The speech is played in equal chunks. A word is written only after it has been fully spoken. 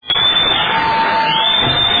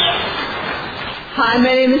Hi,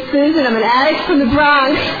 my name is Susan. I'm an addict from the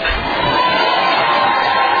Bronx.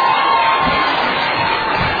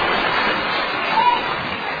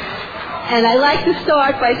 And I like to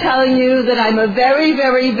start by telling you that I'm a very,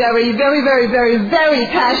 very, very, very, very, very, very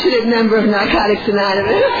passionate member of Narcotics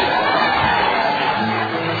Anonymous.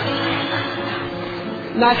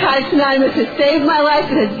 Narcotics Anonymous has saved my life.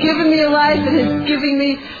 It has given me a life. It has given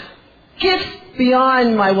me gifts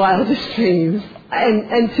beyond my wildest dreams.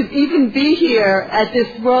 And to even be here at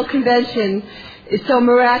this World Convention is so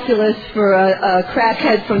miraculous for a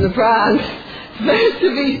crackhead from the Bronx.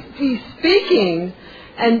 To be speaking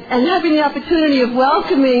and having the opportunity of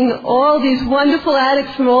welcoming all these wonderful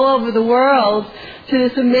addicts from all over the world to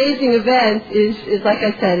this amazing event is like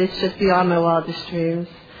I said, it's just beyond my wildest dreams.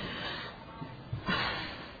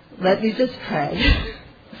 Let me just pray.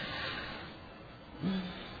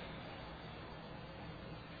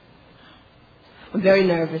 I'm very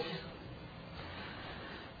nervous.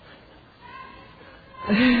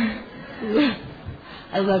 I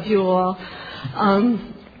love you all.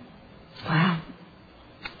 Wow.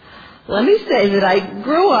 Let me say that I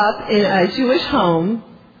grew up in a Jewish home,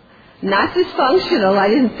 not dysfunctional, I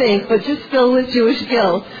didn't think, but just filled with Jewish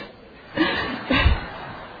guilt.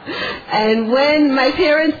 And when my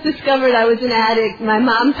parents discovered I was an addict, my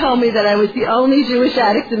mom told me that I was the only Jewish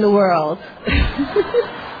addict in the world.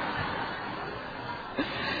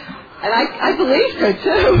 And I believed her,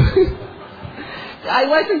 too. I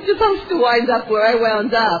wasn't supposed to wind up where I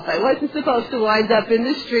wound up. I wasn't supposed to wind up in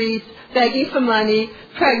the streets, begging for money,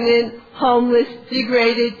 pregnant, homeless,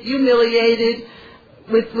 degraded, humiliated,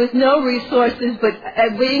 with no resources, but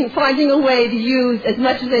finding a way to use as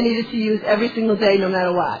much as I needed to use every single day, no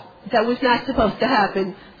matter what. That was not supposed to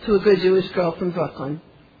happen to a good Jewish girl from Brooklyn.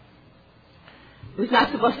 It was not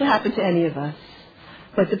supposed to happen to any of us.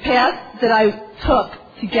 But the path that I took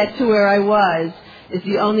to get to where I was is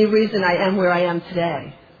the only reason I am where I am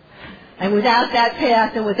today. And without that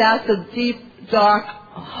path and without the deep, dark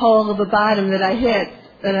hole of the bottom that I hit,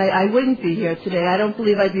 then I wouldn't be here today. I don't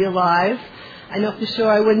believe I'd be alive. I know for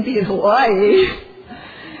sure I wouldn't be in Hawaii.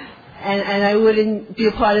 And I wouldn't be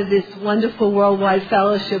a part of this wonderful worldwide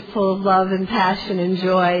fellowship full of love and passion and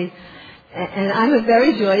joy. And I'm a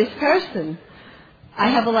very joyous person. I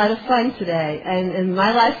have a lot of fun today, and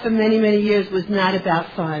my life for many, many years was not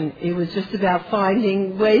about fun. It was just about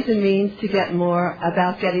finding ways and means to get more,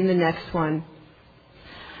 about getting the next one.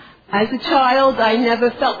 As a child, I never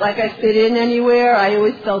felt like I fit in anywhere. I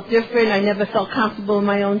always felt different. I never felt comfortable in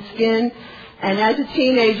my own skin. And as a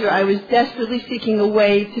teenager, I was desperately seeking a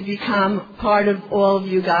way to become part of all of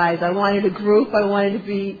you guys. I wanted a group. I wanted to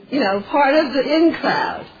be, part of the in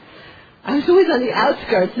crowd. I was always on the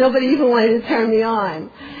outskirts. Nobody even wanted to turn me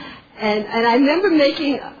on. And I remember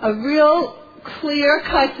making a real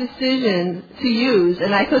clear-cut decision to use,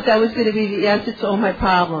 and I thought that was going to be the answer to all my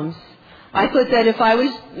problems. I thought that if I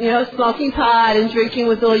was, smoking pot and drinking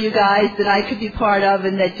with all you guys, that I could be part of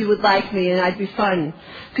and that you would like me and I'd be fun.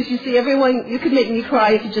 Because you see, you could make me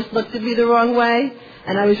cry if you just looked at me the wrong way,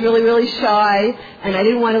 and I was really, really shy, and I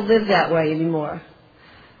didn't want to live that way anymore.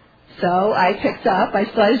 So I picked up, I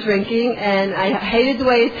started drinking, and I hated the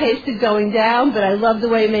way it tasted going down, but I loved the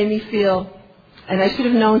way it made me feel. And I should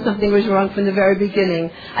have known something was wrong from the very beginning.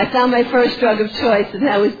 I found my first drug of choice, and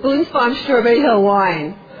that was Boone's Farm Strawberry Hill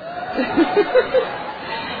wine.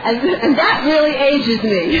 and that really ages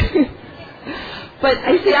me. But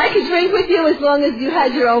I could drink with you as long as you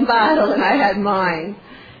had your own bottle and I had mine.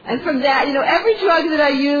 And from that, every drug that I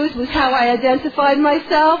used was how I identified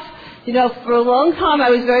myself. For a long time I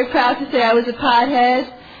was very proud to say I was a pothead,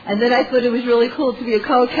 and then I thought it was really cool to be a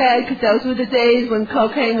cokehead, because those were the days when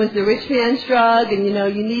cocaine was the rich man's drug, and you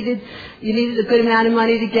needed a good amount of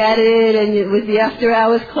money to get it, and it was the after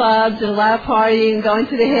hours clubs and a lot of partying and going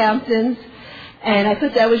to the Hamptons, and I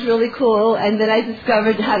thought that was really cool. And then I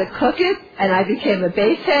discovered how to cook it, and I became a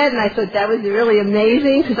basehead, and I thought that was really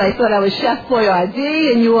amazing, because I thought I was Chef Boyardee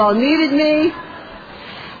and you all needed me.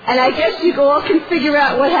 And I guess you all can figure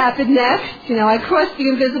out what happened next. I crossed the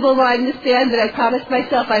invisible line in the sand that I promised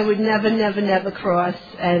myself I would never, never, never cross.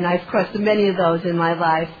 And I've crossed many of those in my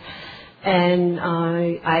life. And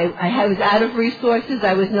I was out of resources.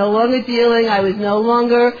 I was no longer dealing. I was no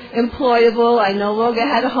longer employable. I no longer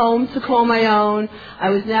had a home to call my own. I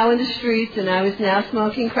was now in the streets, and I was now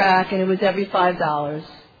smoking crack, and it was every $5.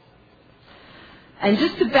 And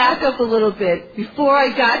just to back up a little bit, before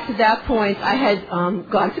I got to that point, I had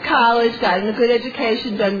gone to college, gotten a good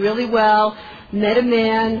education, done really well, met a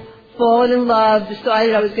man, fallen in love,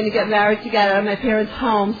 decided I was going to get married to get out of my parents'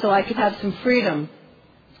 home so I could have some freedom.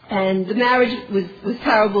 And the marriage was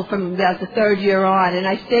terrible from about the third year on, and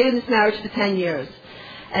I stayed in this marriage for 10 years.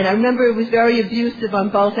 And I remember it was very abusive on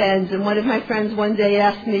both ends, and one of my friends one day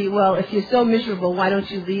asked me, well, if you're so miserable, why don't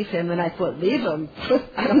you leave him? And I thought, leave him?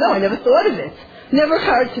 I don't know, I never thought of it. Never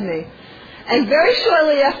occurred to me. And very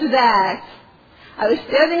shortly after that, I was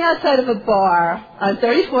standing outside of a bar on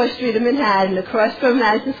 34th Street in Manhattan, across from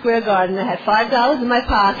Madison Square Garden. I had $5 in my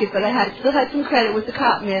pocket, but I still had some credit with the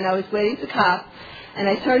cop man. I was waiting to cop. And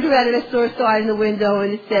I turned around and I saw a sign in the window,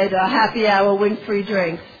 and it said, happy hour, win free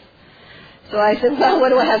drinks. So I said, well, what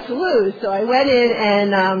do I have to lose? So I went in,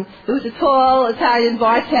 and there was a tall Italian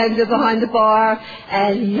bartender behind the bar,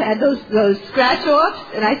 and he had those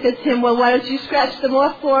scratch-offs. And I said to him, well, why don't you scratch them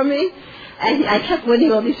off for me? And I kept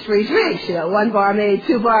winning all these free drinks, 1 barmaid,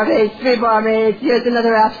 2 barmaids, 3 barmaids, here's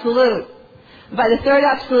another Absolute. By the third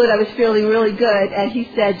Absolute, I was feeling really good, and he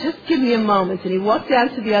said, just give me a moment. And he walked down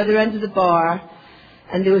to the other end of the bar,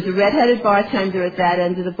 and there was a red-headed bartender at that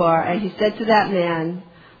end of the bar, and he said to that man,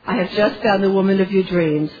 I have just found the woman of your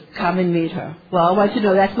dreams. Come and meet her. Well, I want you to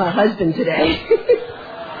know that's my husband today.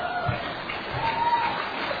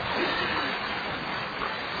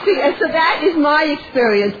 See, and so that is my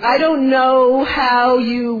experience. I don't know how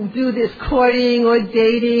you do this courting or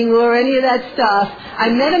dating or any of that stuff. I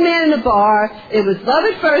met a man in a bar. It was love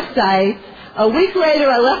at first sight. A week later,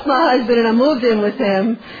 I left my husband and I moved in with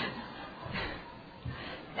him.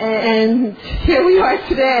 And here we are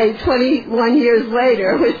today, 21 years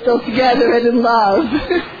later. We're still together and in love.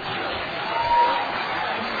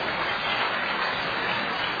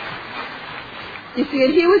 You see,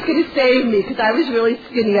 and he was going to save me because I was really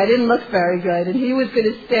skinny. I didn't look very good, and he was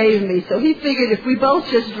going to save me. So he figured if we both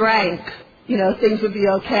just drank, things would be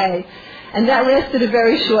okay. And that lasted a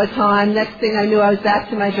very short time. Next thing I knew, I was back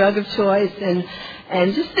to my drug of choice,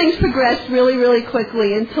 and just things progressed really, really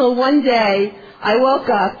quickly until one day I woke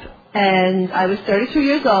up, and I was 32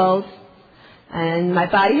 years old, and my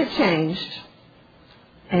body had changed,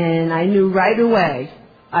 and I knew right away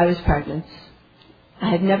I was pregnant. I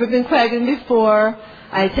had never been pregnant before.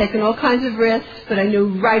 I had taken all kinds of risks, but I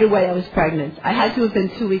knew right away I was pregnant. I had to have been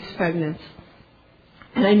 2 weeks pregnant.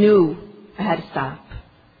 And I knew I had to stop.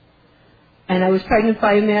 And I was pregnant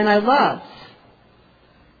by a man I loved.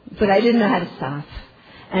 But I didn't know how to stop.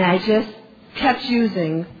 And I just kept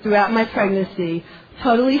using throughout my pregnancy,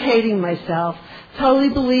 totally hating myself, totally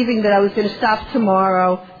believing that I was going to stop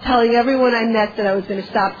tomorrow, telling everyone I met that I was going to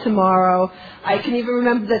stop tomorrow. I can even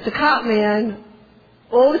remember that the cop man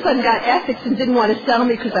all of a sudden got ethics and didn't want to sell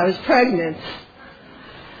me because I was pregnant.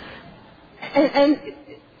 And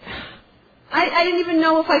I didn't even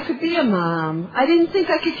know if I could be a mom. I didn't think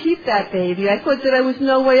I could keep that baby. I thought that there was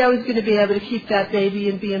no way I was going to be able to keep that baby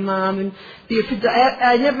and be a mom and be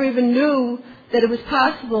I never even knew that it was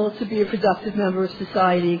possible to be a productive member of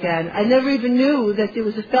society again. I never even knew that there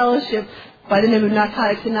was a fellowship by the name of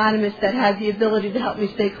Narcotics Anonymous that had the ability to help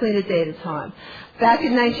me stay clean a day at a time. Back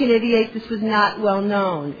in 1988, this was not well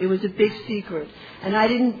known. It was a big secret. And I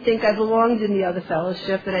didn't think I belonged in the other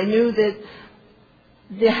fellowship, and I knew that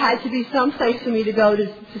there had to be some place for me to go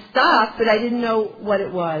to stop, but I didn't know what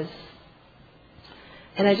it was.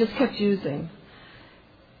 And I just kept using.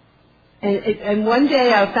 And one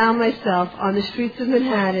day I found myself on the streets of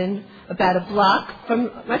Manhattan, about a block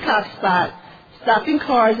from my cop spot, stopping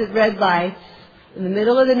cars at red lights in the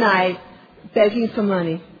middle of the night, begging for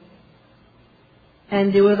money.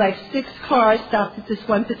 And there were like 6 cars stopped at this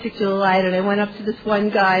one particular light, and I went up to this one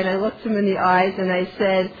guy and I looked him in the eyes and I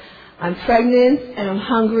said, I'm pregnant and I'm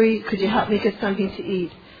hungry, could you help me get something to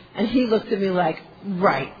eat? And he looked at me like,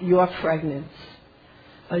 right, you're pregnant.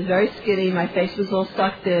 I was very skinny, my face was all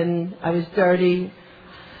sucked in, I was dirty.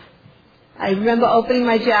 I remember opening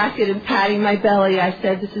my jacket and patting my belly. I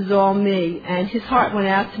said, this is all me. And his heart went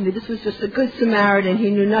out to me. This was just a good Samaritan. He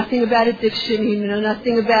knew nothing about addiction. He knew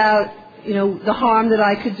nothing about, the harm that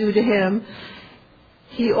I could do to him.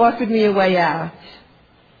 He offered me a way out.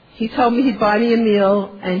 He told me he'd buy me a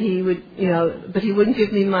meal and he would, but he wouldn't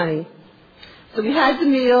give me money. So we had the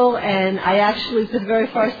meal, and I actually, for the very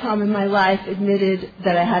first time in my life, admitted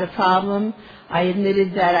that I had a problem. I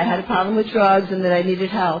admitted that I had a problem with drugs and that I needed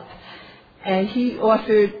help. And he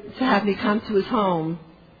offered to have me come to his home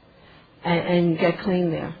and get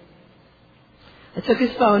clean there. I took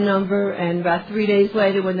his phone number, and about 3 days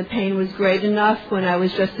later, when the pain was great enough, when I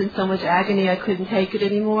was just in so much agony I couldn't take it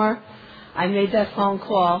anymore, I made that phone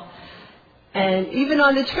call. And even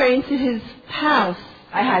on the train to his house,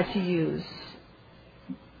 I had to use.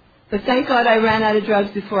 But thank God I ran out of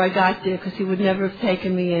drugs before I got there, because he would never have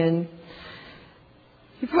taken me in.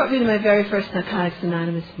 He brought me to my very first Narcotics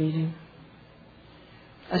Anonymous meeting.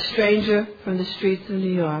 a stranger from the streets of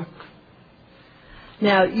New York.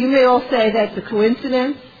 Now, you may all say that's a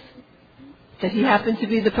coincidence, that he happened to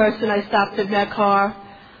be the person I stopped in that car.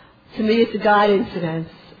 To me, it's a God incident,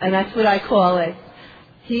 and that's what I call it.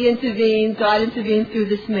 He intervened, God intervened through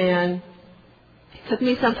this man. He took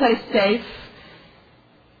me someplace safe.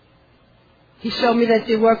 He showed me that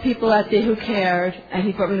there were people out there who cared, and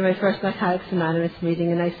he brought me to my first Narcotics Anonymous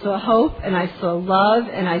meeting, and I saw hope, and I saw love,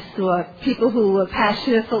 and I saw people who were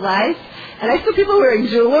passionate for life, and I saw people wearing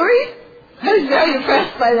jewelry. I was very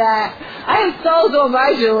impressed by that. I had sold all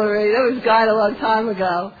my jewelry. That was gone a long time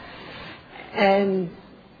ago. And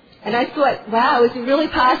I thought, wow, is it really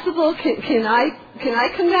possible? Can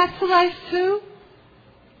I come back to life too?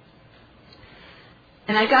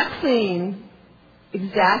 And I got clean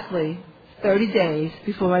exactly 30 days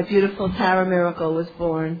before my beautiful Tara Miracle was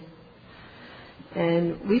born.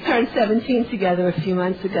 And we turned 17 together a few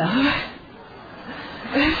months ago.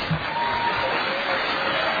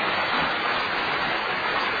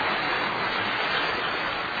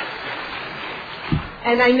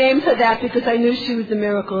 And I named her that because I knew she was a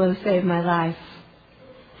miracle that saved my life.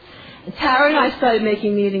 And Tara and I started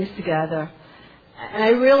making meetings together. And I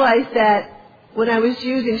realized that when I was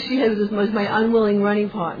using, she was my unwilling running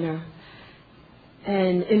partner.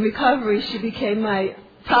 And in recovery, she became my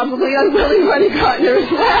probably unwilling running partner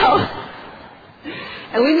as well.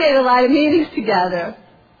 And we made a lot of meetings together.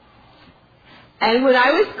 And when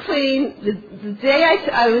I was clean, the day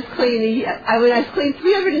I was clean, when I was clean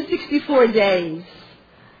 364 days,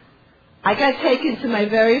 I got taken to my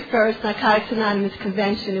very first Narcotics Anonymous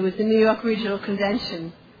convention. It was the New York Regional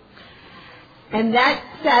Convention. And that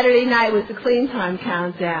Saturday night was the clean time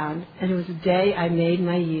countdown. And it was the day I made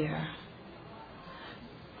my year.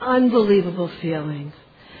 Unbelievable feeling.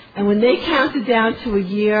 And when they counted down to a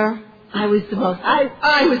year, I was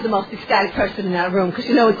the most ecstatic person in that room, because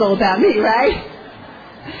you know it's all about me, right?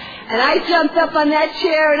 And I jumped up on that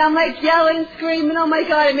chair and I'm like yelling and screaming, oh my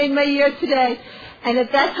God, I made my year today. And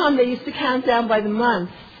at that time they used to count down by the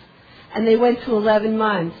months. And they went to 11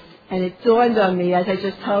 months. And it dawned on me, as I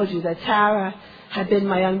just told you, that Tara had been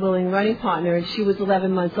my unwilling running partner, and she was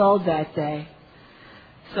 11 months old that day.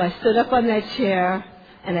 So I stood up on that chair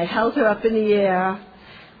and I held her up in the air,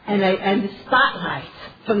 and the spotlight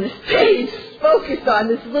from the stage focused on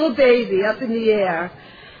this little baby up in the air.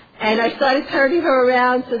 And I started turning her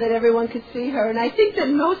around so that everyone could see her. And I think that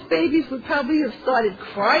most babies would probably have started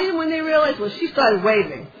crying when they realized, well, she started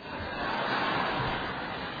waving.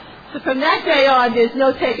 So from that day on, there's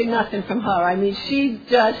no taking nothing from her. I mean, she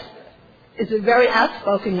just is a very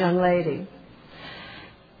outspoken young lady.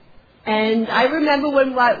 And I remember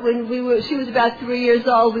when she was about 3 years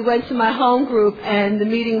old, we went to my home group and the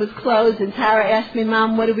meeting was closed, and Tara asked me,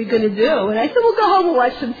 Mom, what are we going to do? And I said, we'll go home and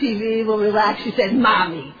watch some TV, we'll relax. She said,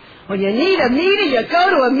 Mommy, when you need a meeting, you go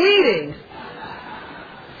to a meeting.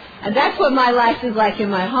 And that's what my life is like in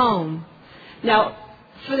my home. Now,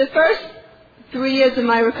 for the first 3 years of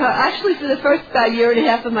my recovery, actually for the first about year and a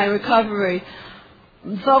half of my recovery,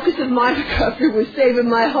 the focus of my recovery was saving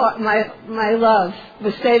my heart, my love,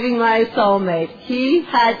 was saving my soulmate. He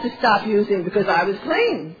had to stop using because I was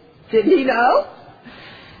clean. Didn't he know?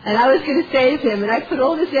 And I was going to save him, and I put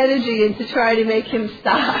all this energy into trying to make him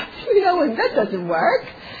stop. You know, and that doesn't work.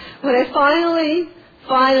 When I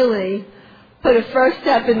finally put a first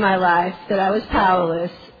step in my life that I was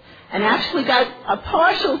powerless, and actually got a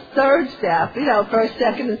partial third step, first,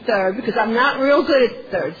 second, and third, because I'm not real good at the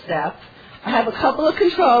third step. I have a couple of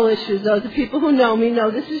control issues. Those are people who know me know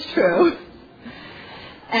this is true.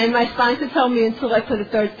 And my sponsor told me until I put a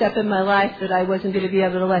third step in my life that I wasn't going to be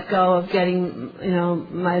able to let go of getting,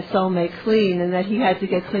 my soulmate clean, and that he had to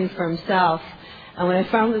get clean for himself. And when I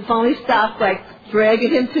finally stopped,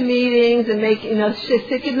 dragging him to meetings and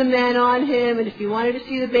sicking the men on him, and if he wanted to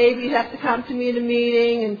see the baby, he'd have to come to me in a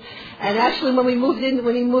meeting. And actually, when he moved in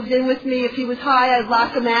with me, if he was high, I'd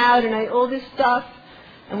lock him out, and all this stuff.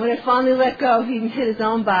 And when I finally let go, he hit his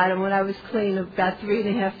own bottom when I was clean, about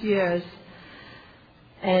 3.5 years.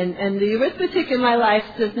 And the arithmetic in my life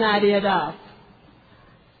does not add up.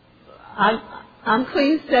 I'm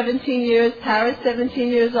clean 17 years. Tara's 17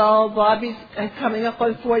 years old. Bobby's coming up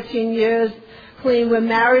on 14 years clean. We're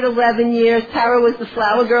married 11 years. Tara was the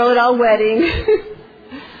flower girl at our wedding.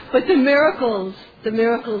 But the miracles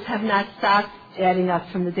have not stopped adding up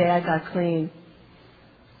from the day I got clean.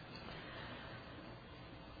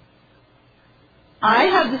 I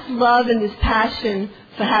have this love and this passion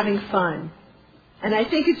for having fun. And I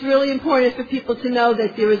think it's really important for people to know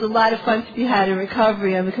that there is a lot of fun to be had in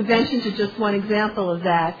recovery, and the conventions are just one example of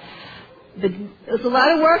that. But there's a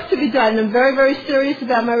lot of work to be done. I'm very, very serious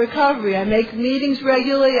about my recovery. I make meetings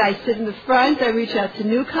regularly. I sit in the front. I reach out to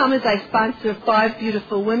newcomers. I sponsor 5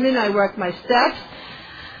 beautiful women. I work my steps.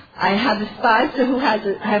 I have a sponsor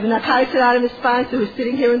I have a Narcotics Anonymous sponsor who's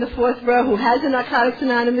sitting here in the 4th row who has a Narcotics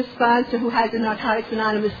Anonymous sponsor who has a Narcotics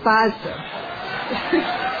Anonymous sponsor.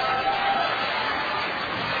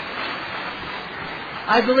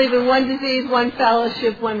 I believe in one disease, one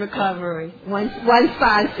fellowship, one recovery, one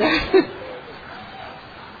sponsor.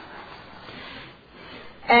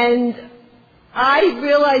 And I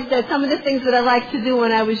realized that some of the things that I liked to do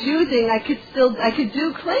when I was using, I could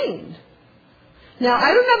do clean. Now, I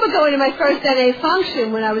remember going to my first NA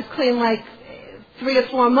function when I was clean like 3 or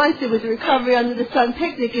 4 months. It was a recovery under the sun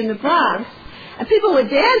picnic in the Bronx. And people were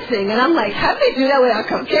dancing, and I'm like, how do they do that without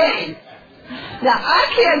cocaine? Now, I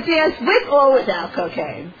can't dance with or without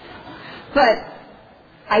cocaine. But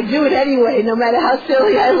I do it anyway, no matter how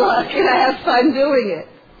silly I look, and I have fun doing it.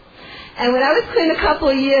 And when I was clean a couple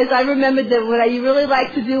of years, I remembered that what I really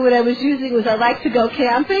liked to do when I was using was I liked to go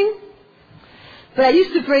camping. But I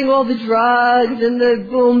used to bring all the drugs and the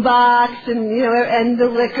boom box and, and the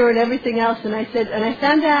liquor and everything else. And I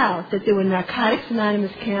found out that there were Narcotics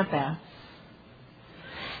Anonymous campouts.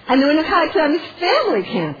 And there were Narcotics Anonymous family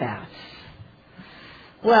campouts.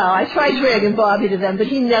 Well, I tried dragging Bobby to them, but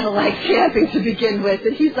he never liked camping to begin with.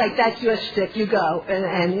 And he's like, that's your shtick, you go.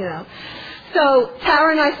 And. So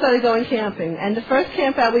Tara and I started going camping. And the first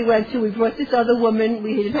camp out we went to, we brought this other woman.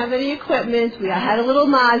 We didn't have any equipment. I had a little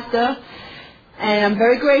Mazda. And I'm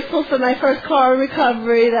very grateful for my first car in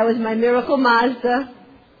recovery. That was my miracle Mazda.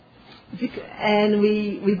 And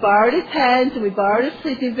we borrowed a tent, and we borrowed a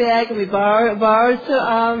sleeping bag, and we borrowed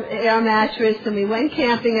an air mattress, and we went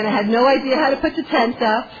camping, and I had no idea how to put the tent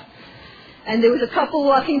up. And there was a couple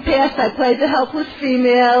walking past. I played the helpless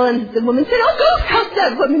female, and the woman said, "Oh, go help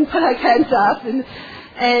that woman put her tent up."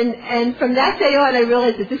 And from that day on, I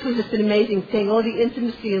realized that this was just an amazing thing. All the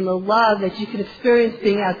intimacy and the love that you can experience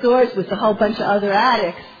being outdoors with a whole bunch of other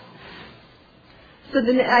addicts. So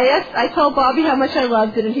then I told Bobby how much I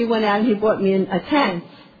loved it, and he went out and he bought me a tent.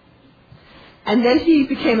 And then he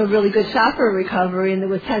became a really good shopper in recovery, and there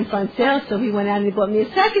were tents on sale, so he went out and he bought me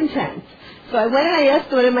a second tent. So I went and I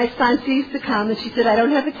asked one of my sponsees to come, and she said, "I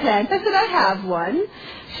don't have a tent." I said, "I have one."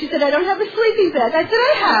 She said, "I don't have a sleeping bag." I said,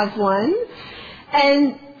 "I have one."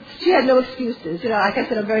 And she had no excuses. Like I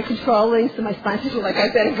said, I'm very controlling, so my sponsors were like, "I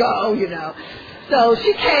better go," So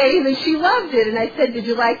she came, and she loved it. And I said, "Did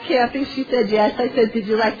you like camping?" She said, "Yes." I said, "Did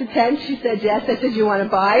you like the tent?" She said, "Yes." I said, "You want to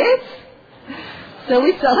buy it?" So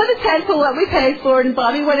we still have a tent for what we paid for it, and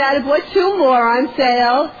Bobby went out and bought 2 more on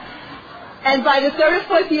sale. And by the 3rd or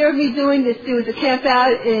 4th year of me doing this, there was a camp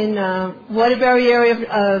out in Waterbury area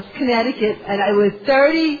of Connecticut, and I was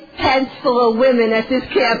 30 tents full of women at this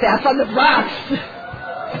camp out from the Bronx.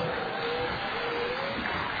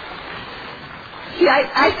 See,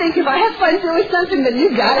 I think if I have fun doing something, then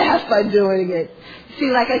you've got to have fun doing it.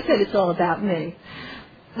 See, like I said, it's all about me.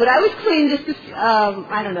 When I was clean just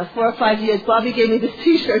 4 or 5 years, Bobby gave me this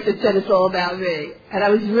T-shirt that said it's all about me. And I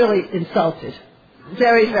was really insulted.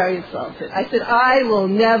 Very, very insulted. I said, I will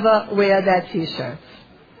never wear that T-shirt.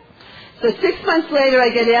 So 6 months later, I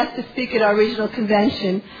get asked to speak at our regional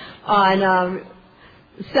convention on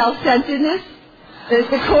self-centeredness. It's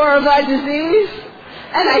the core of our disease.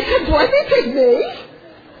 And I said, boy, they picked me.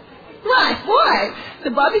 Why? So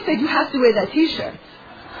Bobby said, you have to wear that T-shirt.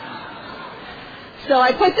 So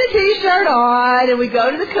I put the T-shirt on, and we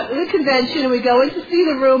go to the convention, and we go in to see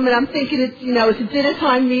the room, and I'm thinking it's a dinner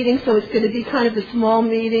time meeting, so it's going to be kind of a small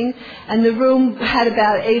meeting. And the room had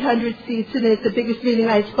about 800 seats in it. The biggest meeting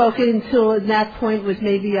I had spoken until at that point was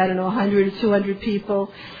maybe, 100 or 200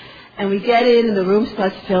 people. And we get in, and the room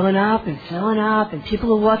starts filling up, and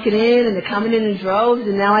people are walking in, and they're coming in droves,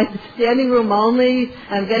 and now it's standing room only,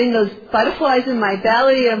 and I'm getting those butterflies in my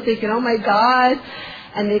belly, and I'm thinking, oh my God.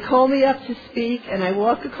 And they call me up to speak, and I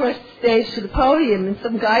walk across the stage to the podium, and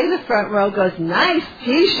some guy in the front row goes, "Nice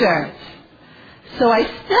T-shirt." So I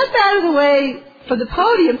step out of the way for the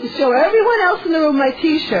podium to show everyone else in the room my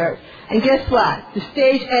T-shirt. And guess what? The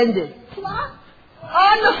stage ended. Plop!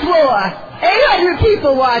 On the floor. 800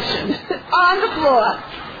 people watching. On the floor.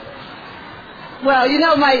 Well,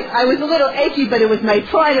 I was a little achy, but it was my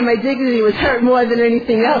pride and my dignity was hurt more than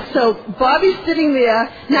anything else. So Bobby's sitting there,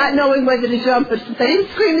 not knowing whether to jump, but since I didn't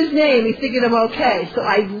scream his name, he figured I'm okay. So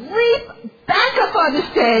I leap back up on the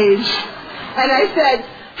stage, and I said,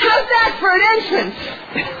 "How's that for an entrance?"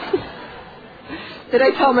 Then I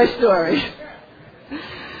told my story.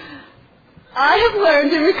 I have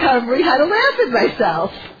learned in recovery how to laugh at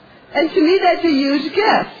myself. And to me, that's a huge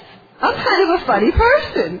gift. I'm kind of a funny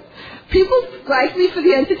person. People like me for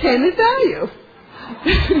the entertainment value.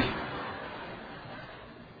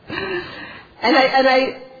 and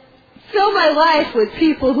I fill my life with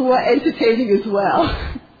people who are entertaining as well.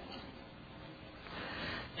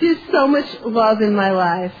 There's so much love in my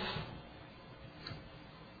life.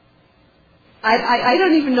 I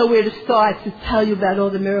don't even know where to start to tell you about all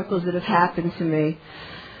the miracles that have happened to me.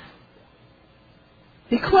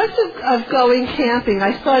 Because of going camping,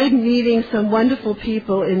 I started meeting some wonderful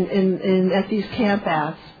people at these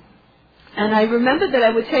campouts. And I remember that I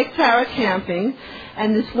would take Tara camping,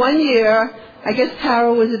 and this one year, I guess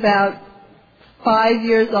Tara was about 5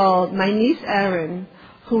 years old, my niece Erin,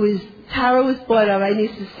 Tara was born on my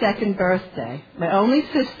niece's second birthday. My only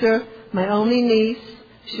sister, my only niece,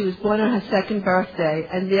 she was born on her second birthday,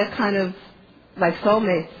 and they're kind of like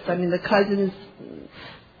soulmates. I mean, the cousins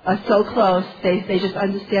are so close, they just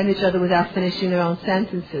understand each other without finishing their own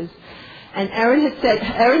sentences. And Erin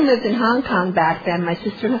lived in Hong Kong back then. My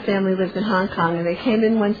sister and her family lived in Hong Kong, and they came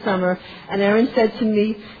in one summer, and Erin said to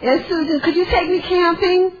me, "Aunt Susan, could you take me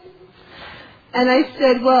camping?" And I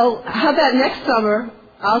said, "Well, how about next summer?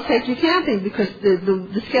 I'll take you camping," because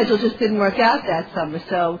the schedule just didn't work out that summer.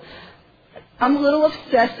 So I'm a little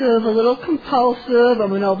obsessive, a little compulsive.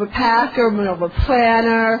 I'm an overpacker. I'm an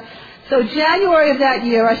overplanner. So January of that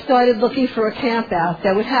year, I started looking for a camp out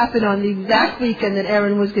that would happen on the exact weekend that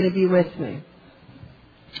Erin was going to be with me.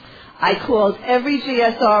 I called every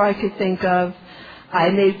GSR I could think of. I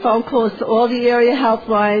made phone calls to all the area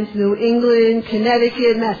helplines, New England,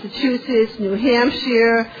 Connecticut, Massachusetts, New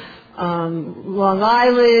Hampshire, Long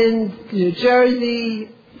Island, New Jersey,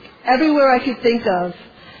 everywhere I could think of.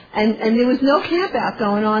 And there was no camp out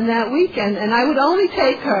going on that weekend, and I would only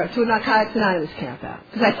take her to a Narcotics Anonymous camp out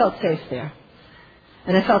because I felt safe there,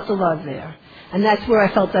 and I felt the love there, and that's where I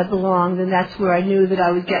felt I belonged, and that's where I knew that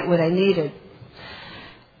I would get what I needed.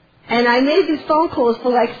 And I made these phone calls for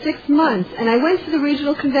like 6 months, and I went to the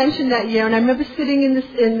regional convention that year, and I remember sitting in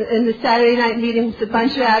the Saturday night meeting with a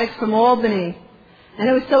bunch of addicts from Albany, and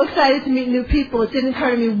I was so excited to meet new people. It didn't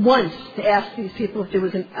occur to me once to ask these people if there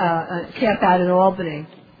was a camp out in Albany.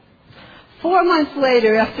 4 months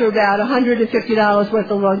later, after about $150 worth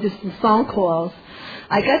of long-distance phone calls,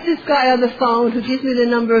 I got this guy on the phone who gives me the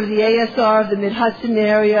number of the ASR of the Mid-Hudson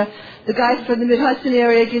area. The guy from the Mid-Hudson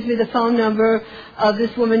area gives me the phone number of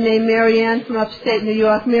this woman named Mary Ann from upstate New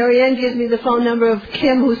York. Mary Ann gives me the phone number of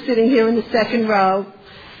Kim, who's sitting here in the second row.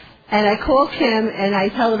 And I call Kim, and I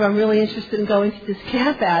tell her I'm really interested in going to this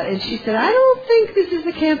camp out. And she said, "I don't think this is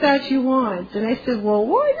the camp out you want." And I said, "Well,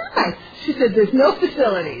 why not?" She said, "There's no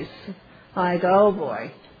facilities." I go, "Oh, boy."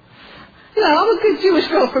 You know, I'm a good Jewish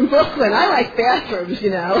girl from Brooklyn. I like bathrooms, you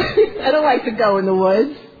know. I don't like to go in the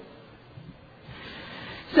woods.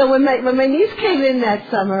 So when my niece came in that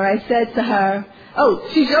summer, I said to her,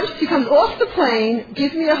 she comes off the plane,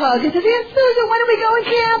 gives me a hug, and says, "Aunt Susan, when are we going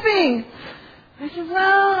camping?" I said,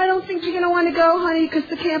 "Well, I don't think you're going to want to go, honey, because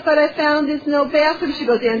the camp that I found is no bathroom." She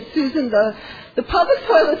goes, "Aunt Susan, the public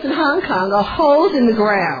toilets in Hong Kong are holes in the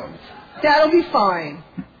ground. That'll be fine."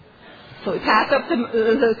 So we pack up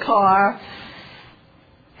the car,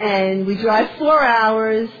 and we drive 4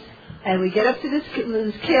 hours, and we get up to this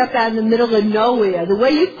camp out in the middle of nowhere. The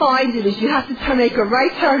way you find it is you have to make a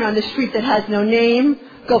right turn on the street that has no name,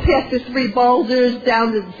 go past the 3 boulders,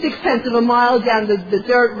 down the 6/10 of a mile, down the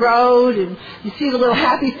dirt road, and you see the little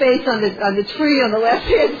happy face on the tree on the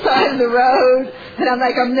left-hand side of the road. And I'm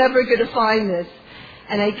like, I'm never going to find this.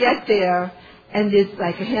 And I get there, and there's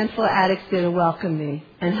like a handful of addicts there to welcome me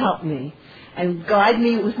and help me and guide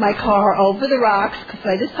me with my car over the rocks, because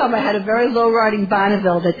by this time I had a very low-riding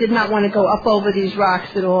Bonneville that did not want to go up over these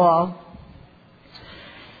rocks at all.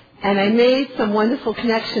 And I made some wonderful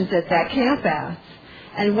connections at that camp out.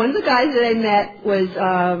 And one of the guys that I met was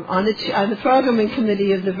on the programming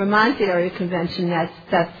committee of the Vermont area convention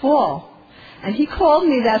that fall. And he called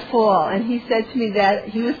me that fall, and he said to me that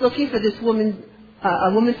he was looking for this woman,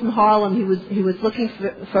 a woman from Harlem. He was looking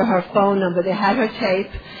for her phone number. They had her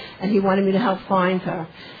tape, and he wanted me to help find her.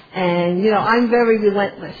 And, you know, I'm very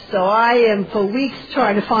relentless. So I am for weeks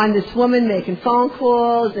trying to find this woman, making phone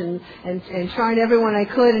calls and trying everyone I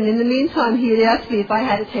could. And in the meantime, he had asked me if I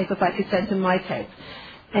had a tape, if I could send him my tape.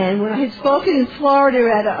 And when I had spoken in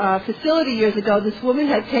Florida at a facility years ago, this woman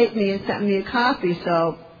had taped me and sent me a copy.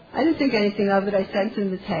 So I didn't think anything of it. I sent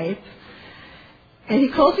him the tape. And he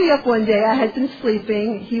called me up one day. I had been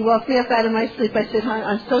sleeping. He woke me up out of my sleep. I said, "Hon,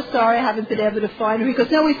 I'm so sorry I haven't been able to find her." He goes,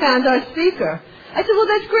 "No, we found our speaker." I said, "Well,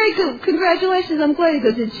 that's great. Congratulations. I'm glad." He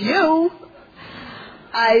goes, "It's you."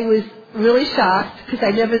 I was really shocked because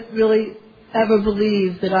I never really ever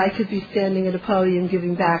believe that I could be standing at a podium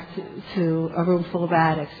giving back to a room full of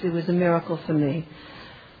addicts. It was a miracle for me.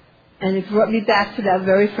 And it brought me back to that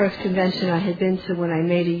very first convention I had been to when I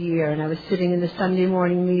made a year, and I was sitting in the Sunday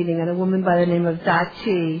morning meeting, and a woman by the name of Dot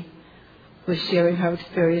T was sharing her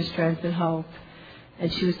experience, strength, and hope.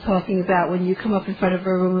 And she was talking about when you come up in front of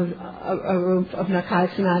a room of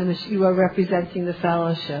Narcotics Anonymous, you are representing the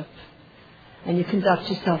fellowship, and you conduct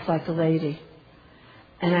yourself like a lady.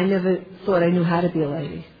 And I never thought I knew how to be a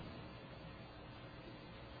lady.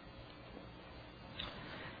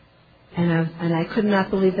 And I could not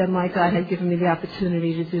believe that my God had given me the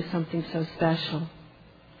opportunity to do something so special.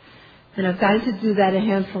 And I've gotten to do that a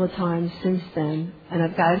handful of times since then. And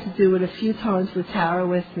I've gotten to do it a few times with Tara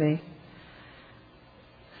with me,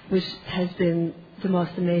 which has been the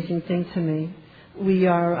most amazing thing to me. We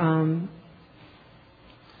are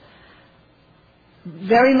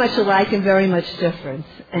very much alike and very much different.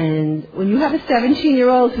 And when you have a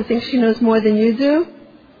 17-year-old who thinks she knows more than you do,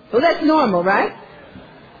 well, that's normal, right?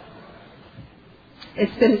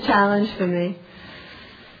 It's been a challenge for me.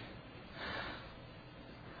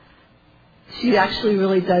 She actually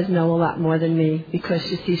really does know a lot more than me because,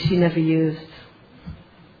 you see, she never used.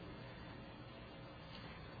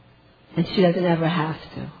 And she doesn't ever have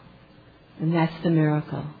to. And that's the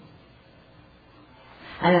miracle.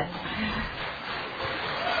 And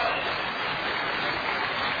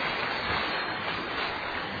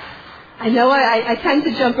I know I tend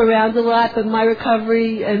to jump around a lot, but my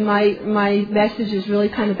recovery and my message is really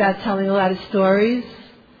kind of about telling a lot of stories.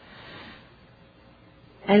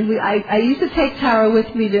 And I used to take Tara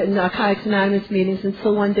with me to Narcotics Anonymous meetings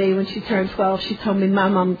until one day when she turned 12, she told me,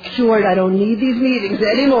 Mom, I'm cured. I don't need these meetings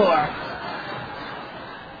anymore.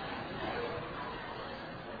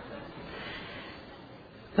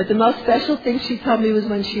 But the most special thing she told me was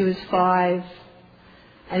when she was 5.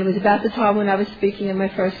 And it was about the time when I was speaking at my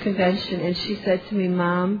first convention, and she said to me,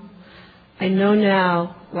 Mom, I know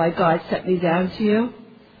now why God sent me down to you.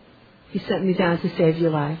 He sent me down to save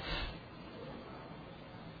your life.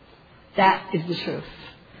 That is the truth.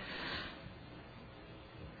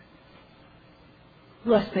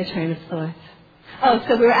 Lost my train of thought. Oh,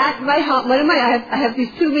 so we're at my home. I have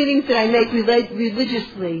these 2 meetings that I make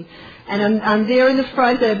religiously. And I'm there in the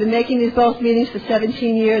front. I've been making these both meetings for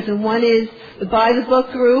 17 years. And one is the Buy the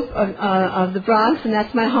Book group of the Bronx, and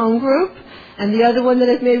that's my home group. And the other one that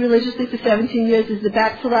I've made religiously for 17 years is the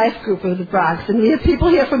Back to Life group of the Bronx. And we have people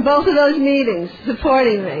here from both of those meetings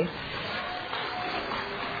supporting me.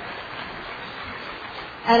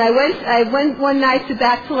 And I went one night to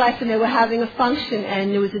Back to Life, and they were having a function,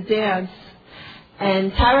 and there was a dance.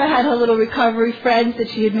 And Tara had her little recovery friends that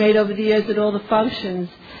she had made over the years at all the functions.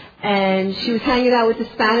 And she was hanging out with the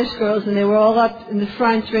Spanish girls, and they were all up in the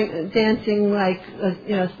front dancing like,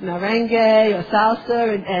 merengue or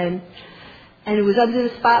salsa, and it was under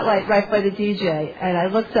the spotlight right by the DJ. And I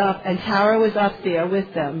looked up, and Tara was up there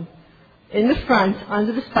with them, in the front,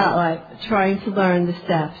 under the spotlight, trying to learn the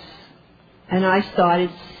steps. And I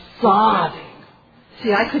started sobbing.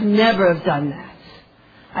 See, I could never have done that.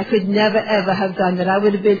 I could never, ever have done that. I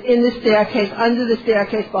would have been in the staircase, under the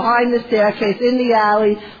staircase, behind the staircase, in the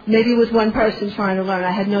alley, maybe with one person trying to learn.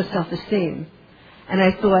 I had no self-esteem. And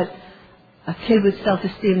I thought, a kid with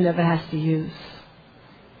self-esteem never has to use.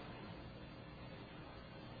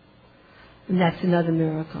 And that's another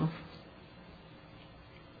miracle.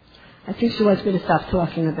 I think she wants me to stop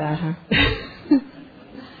talking about her.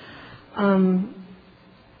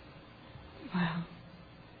 Wow.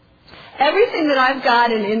 Everything that I've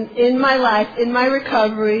gotten in my life, in my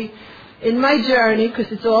recovery, in my journey,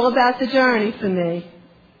 because it's all about the journey for me,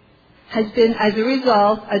 has been as a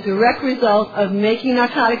result, a direct result of making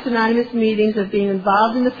Narcotics Anonymous meetings, of being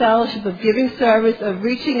involved in the fellowship, of giving service, of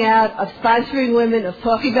reaching out, of sponsoring women, of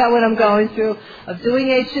talking about what I'm going through, of doing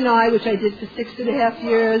H&I, which I did for 6.5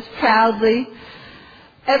 years, proudly.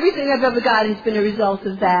 Everything I've ever gotten has been a result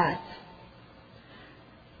of that.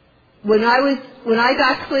 When I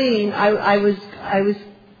got clean, I was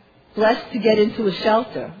blessed to get into a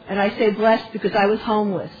shelter. And I say blessed because I was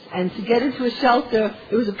homeless. And to get into a shelter,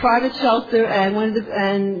 it was a private shelter, and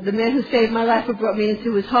the man who saved my life and brought me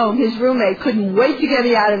into his home, his roommate couldn't wait to get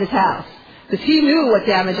me out of his house. Because he knew what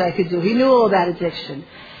damage I could do. He knew all about addiction.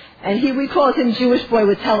 And we called him Jewish boy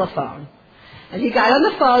with telephone. And he got on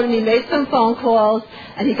the phone and he made some phone calls,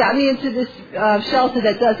 and he got me into this shelter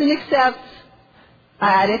that doesn't accept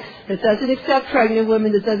addicts, that doesn't accept pregnant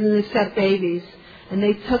women, that doesn't accept babies. And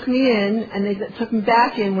they took me in, and they took me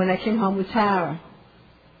back in when I came home with Tara.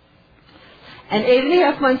 And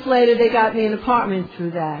 8.5 months later, they got me an apartment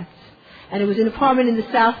through that. And it was an apartment in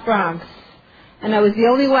the South Bronx. And I was the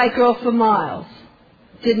only white girl for miles.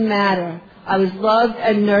 Didn't matter. I was loved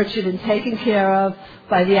and nurtured and taken care of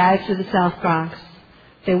by the addicts of the South Bronx.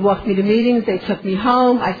 They walked me to meetings. They took me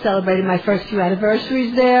home. I celebrated my first few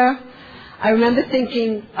anniversaries there. I remember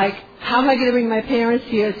thinking, like, how am I going to bring my parents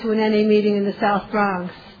here to an NA meeting in the South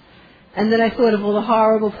Bronx? And then I thought of all the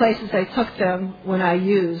horrible places I took them when I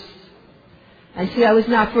used. And see, I was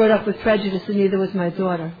not brought up with prejudice, and neither was my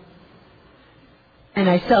daughter. And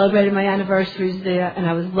I celebrated my anniversaries there, and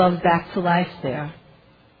I was loved back to life there.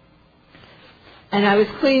 And I was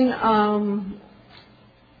clean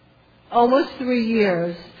almost 3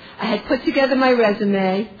 years. I had put together my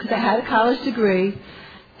resume because I had a college degree,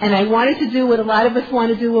 and I wanted to do what a lot of us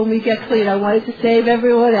want to do when we get clean. I wanted to save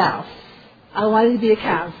everyone else. I wanted to be a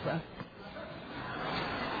counselor.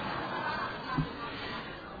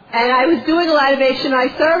 And I was doing a lot of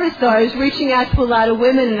H&I service, so I was reaching out to a lot of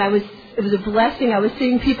women, and it was a blessing. I was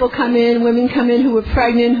seeing people come in, women come in who were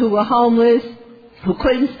pregnant, who were homeless, who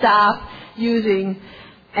couldn't stop using.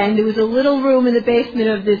 And there was a little room in the basement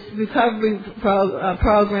of this recovery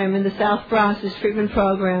program in the South Bronx, this treatment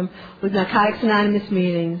program, with Narcotics Anonymous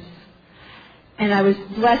meetings. And I was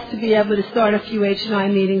blessed to be able to start a few H&I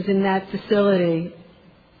meetings in that facility.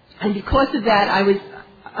 And because of that, I was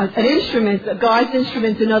an instrument, God's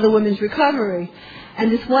instrument in other women's recovery.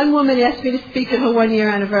 And this one woman asked me to speak at her 1-year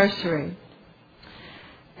anniversary.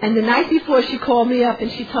 And the night before, she called me up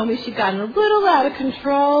and she told me she'd gotten a little out of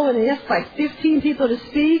control and asked like 15 people to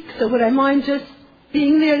speak. So would I mind just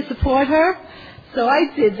being there to support her? So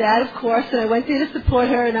I did that, of course, and I went there to support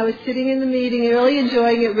her, and I was sitting in the meeting, really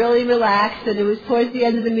enjoying it, really relaxed. And it was towards the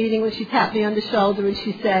end of the meeting when she tapped me on the shoulder and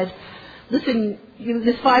she said, "Listen,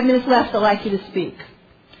 there's 5 minutes left. I'd like you to speak."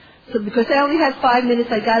 So because I only had 5 minutes,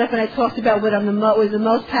 I got up and I talked about what I was the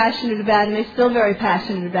most passionate about, and I'm still very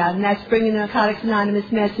passionate about, and that's bringing the Narcotics Anonymous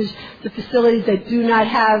message to facilities that do not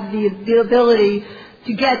have the ability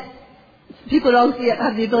to get, people don't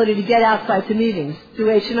have the ability to get outside to meetings, do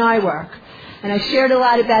H&I work. And I shared a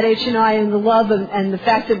lot about H&I and the love and the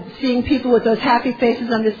fact that seeing people with those happy faces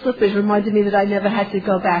on their slippers reminded me that I never had to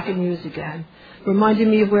go back and use again. Reminded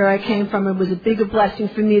me of where I came from. It was a bigger blessing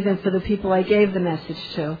for me than for the people I gave the message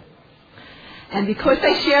to. And because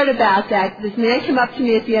I shared about that, this man came up to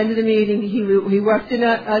me at the end of the meeting. He worked in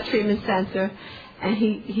a treatment center, and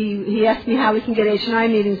he asked me how we can get H&I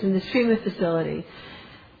meetings in this treatment facility.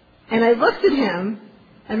 And I looked at him,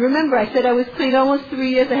 and remember, I said I was clean almost 3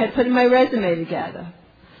 years. I had put my resume together.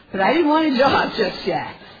 But I didn't want a job just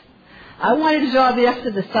yet. I wanted a job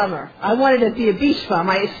after the summer. I wanted to be a beach bum.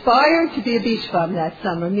 I aspired to be a beach bum that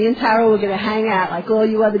summer. Me and Tara were going to hang out like all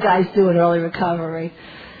you other guys do in early recovery.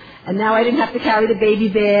 And now I didn't have to carry the baby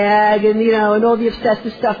bag and, and all the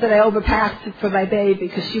obsessive stuff that I overpacked for my baby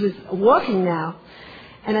because she was walking now.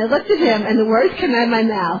 And I looked at him and the words came out of my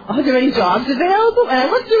mouth, "Are there any jobs available?" And I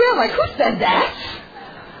looked around like, who said that?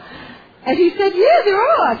 And he said, "Yeah, there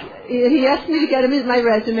are." He asked me to get him my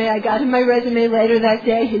resume. I got him my resume later that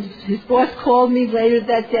day. His boss called me later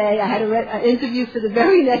that day. I had an interview for the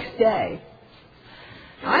very next day.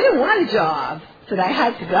 I didn't want a job, but I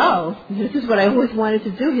had to go. This is what I always wanted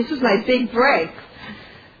to do. This was my big break.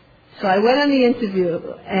 So I went on the interview,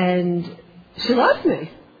 and she loved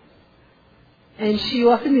me. And she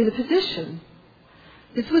offered me the position.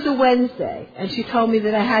 This was a Wednesday, and she told me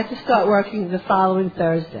that I had to start working the following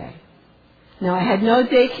Thursday. Now, I had no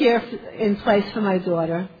daycare in place for my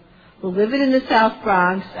daughter. We're living in the South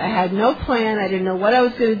Bronx. I had no plan. I didn't know what I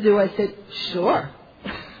was going to do. I said, sure,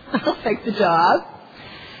 I'll take the job.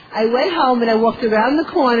 I went home and I walked around the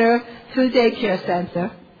corner to a daycare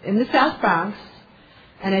center in the South Bronx,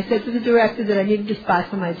 and I said to the director that I needed a spot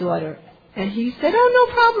for my daughter. And he said, "Oh,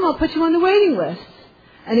 no problem. I'll put you on the waiting list."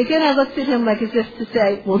 And again, I looked at him like as if to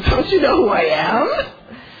say, "Well, don't you know who I am?"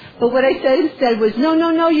 But what I said instead was,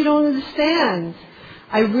 no, you don't understand.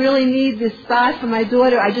 I really need this spot for my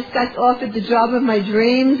daughter. I just got offered the job of my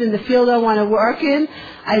dreams in the field I want to work in.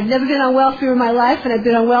 I've never been on welfare in my life, and I've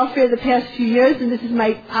been on welfare the past few years, and this is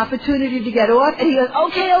my opportunity to get off. And he goes,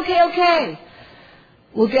 okay.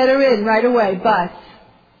 We'll get her in right away, but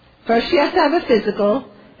first she has to have a physical.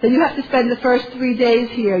 Then you have to spend the first 3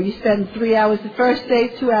 days here. You spend 3 hours the first day,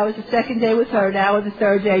 2 hours the second day with her, an hour the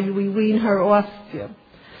third day. We wean her off you.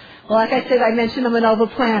 Well, like I said, I mentioned I'm an over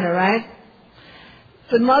planner, right?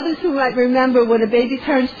 For mothers who might remember, when a baby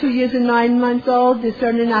turns 2 years and 9 months old, there's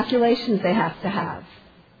certain inoculations they have to have.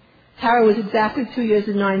 Tara was exactly 2 years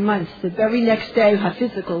and 9 months. The very next day, her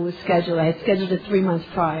physical was scheduled. I had scheduled it 3 months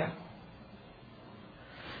prior.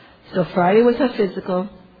 So Friday was her physical.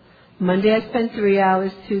 Monday I spent 3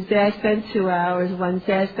 hours. Tuesday I spent 2 hours.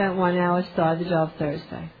 Wednesday I spent 1 hour. Started the job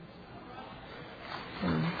Thursday.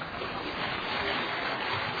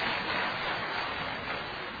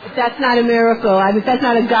 If that's not a miracle, if that's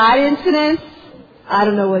not a God incident, I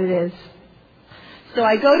don't know what it is. So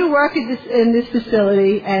I go to work in this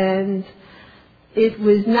facility, and it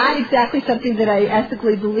was not exactly something that I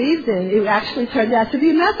ethically believed in. It actually turned out to be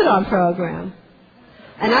a methadone program.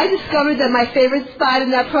 And I discovered that my favorite spot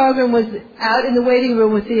in that program was out in the waiting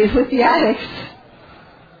room with the addicts.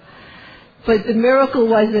 But the miracle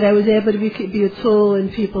was that I was able to be a tool in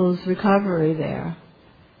people's recovery there.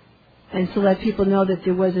 And to let people know that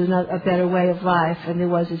there was a better way of life and there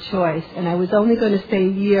was a choice. And I was only going to stay a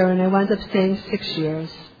year, and I wound up staying 6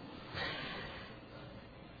 years.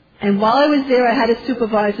 And while I was there, I had a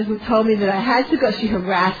supervisor who told me that I had to go. She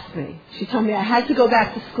harassed me. She told me I had to go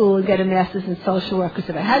back to school and get a master's in social work, because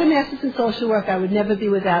if I had a master's in social work, I would never be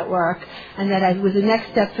without work, and that it was the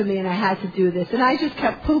next step for me, and I had to do this. And I just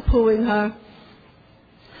kept poo-pooing her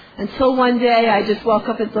until one day I just woke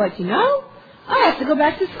up and thought, I have to go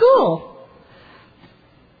back to school.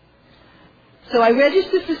 So I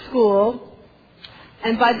registered for school,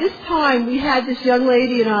 and by this time we had this young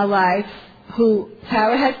lady in our life who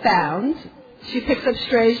Tara had found. She picks up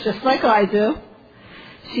strays just like I do.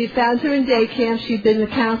 She found her in day camp. She'd been the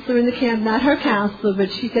counselor in the camp, not her counselor,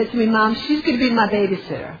 but she said to me, Mom, she's going to be my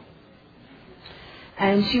babysitter.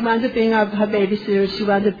 And she wound up being her babysitter. She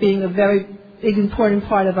wound up being a very big, important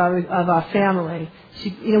part of our family.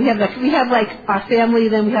 We have our family,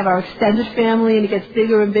 then we have our extended family, and it gets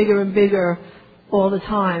bigger and bigger and bigger all the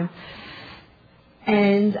time.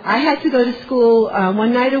 And I had to go to school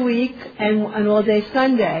one night a week and an all-day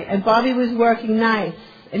Sunday. And Bobby was working nights,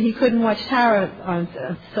 and he couldn't watch Tara.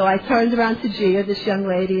 So I turned around to Gia, this young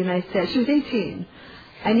lady, and I said, she was 18.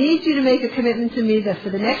 I need you to make a commitment to me that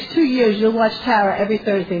for the next 2 years you'll watch Tara every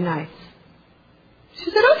Thursday night.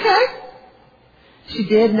 She said, okay. She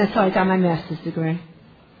did, and that's how I got my master's degree.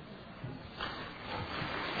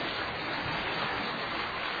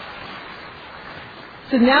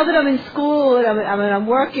 So now that I'm in school and I'm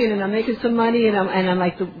working and I'm making some money and I'm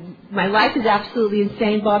like my life is absolutely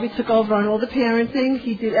insane. Bobby took over on all the parenting.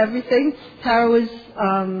 He did everything. Tara was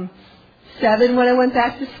 7 when I went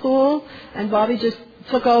back to school, and Bobby just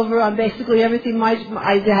took over on basically everything. I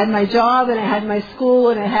had my job, and I had my school,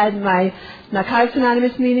 and I had my Narcotics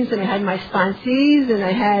Anonymous meetings, and I had my sponsees, and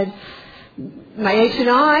I had my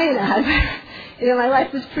H&I, and I had my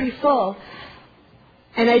life was pretty full.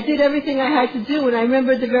 And I did everything I had to do. And I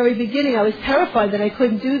remember at the very beginning, I was terrified that I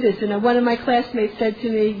couldn't do this. And one of my classmates said to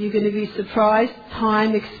me, you're going to be surprised,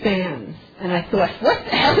 time expands. And I thought, what the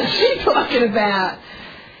hell is she talking about?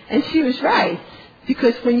 And she was right.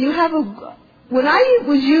 Because when I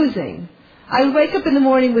was using, I would wake up in the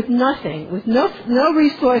morning with nothing, with no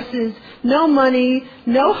resources, no money,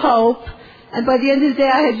 no hope. And by the end of the day,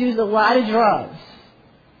 I had used a lot of drugs.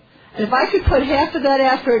 And if I could put half of that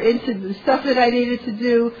effort into the stuff that I needed to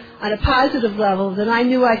do on a positive level, then I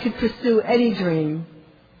knew I could pursue any dream.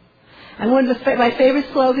 And one of my favorite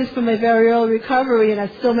slogans from my very early recovery, and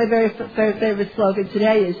it's still my very favorite slogan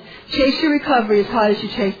today, is chase your recovery as hard as you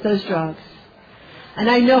chase those drugs. And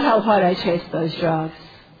I know how hard I chased those drugs.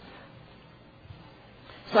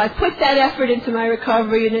 So I put that effort into my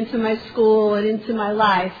recovery and into my school and into my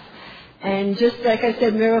life. And just like I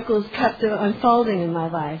said, miracles kept unfolding in my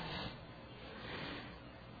life.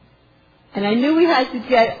 And I knew we had to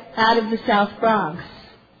get out of the South Bronx.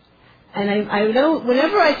 And I know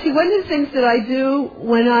whenever I see, one of the things that I do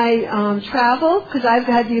when I travel, because I've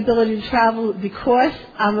had the ability to travel because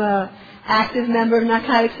I'm an active member of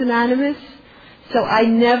Narcotics Anonymous, so I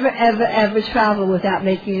never, ever, ever travel without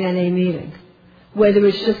making an NA meeting. Whether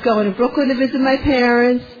it's just going to Brooklyn to visit my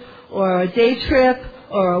parents, or a day trip,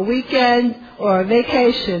 or a weekend, or a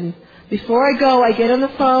vacation. Before I go, I get on the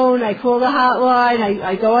phone, I call the hotline,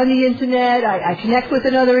 I go on the internet, I connect with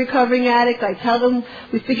another recovering addict, I tell them,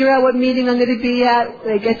 we figure out what meeting I'm going to be at,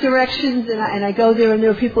 they get directions, and I go there, and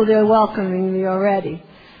there are people there welcoming me already.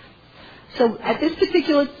 So at this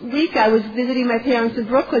particular week, I was visiting my parents in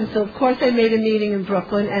Brooklyn, so of course I made a meeting in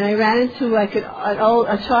Brooklyn, and I ran into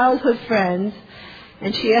a childhood friend,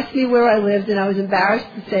 and she asked me where I lived, and I was embarrassed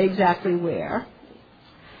to say exactly where.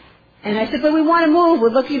 And I said, but we want to move. We're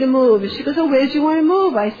looking to move. And she goes, oh, where do you want to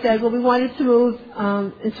move? I said, well, we wanted to move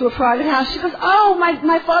into a private house. She goes, oh,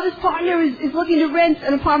 my father's partner is looking to rent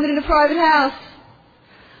an apartment in a private house.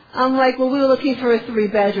 I'm like, well, we were looking for a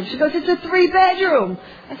 3-bedroom. She goes, it's a 3-bedroom.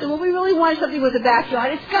 I said, well, we really wanted something with a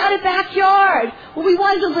backyard. It's got a backyard. Well, we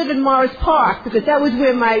wanted to live in Morris Park because that was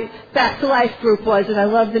where my Back to Life group was, and I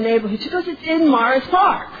loved the neighborhood. She goes, it's in Morris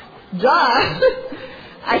Park. Duh.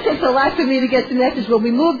 it takes a lot for me to get the message. Well,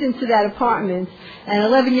 we moved into that apartment, and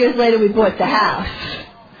 11 years later we bought the house.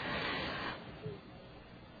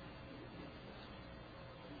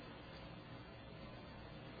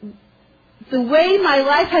 The way my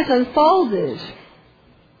life has unfolded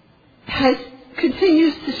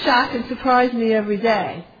continues to shock and surprise me every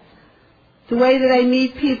day. The way that I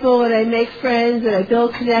meet people and I make friends and I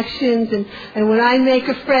build connections, and when I make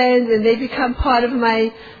a friend and they become part of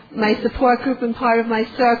my support group and part of my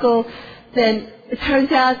circle, then it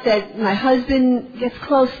turns out that my husband gets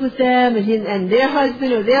close with them and their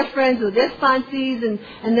husband or their friends or their sponsees,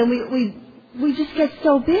 and then we just get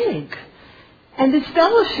so big. And this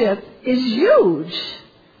fellowship is huge,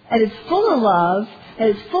 and it's full of love, and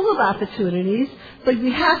it's full of opportunities, but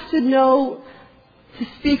we have to know to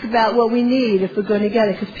speak about what we need if we're going to get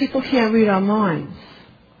it, because people can't read our minds.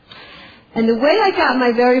 And the way I got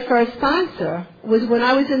my very first sponsor was when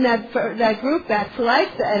I was in that group, Back to Life,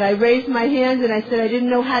 and I raised my hand and I said I didn't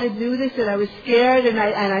know how to do this, and I was scared, and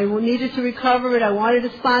I needed to recover it. I wanted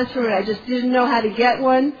a sponsor, and I just didn't know how to get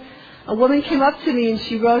one. A woman came up to me and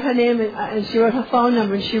she wrote her name and she wrote her phone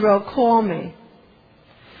number and she wrote, "Call me."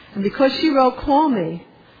 And because she wrote, "Call me,"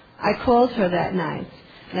 I called her that night.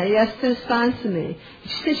 And I asked her to sponsor me.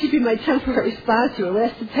 She said she'd be my temporary sponsor. It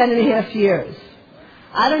lasted 10.5 years.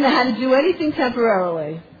 I don't know how to do anything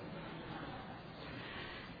temporarily.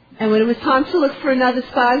 And when it was time to look for another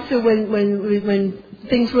sponsor, when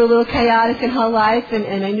things were a little chaotic in her life,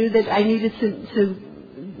 and I knew that I needed to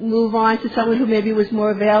move on to someone who maybe was more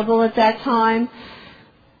available at that time,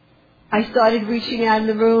 I started reaching out in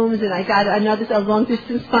the rooms, and I got a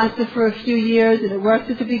long-distance sponsor for a few years, and it worked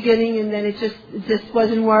at the beginning, and then it just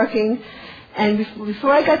wasn't working. And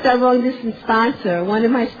before I got that long-distance sponsor, one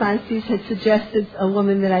of my sponsees had suggested a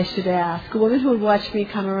woman that I should ask, a woman who had watched me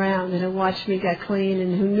come around and had watched me get clean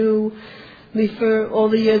and who knew me for all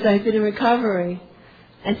the years I've been in recovery.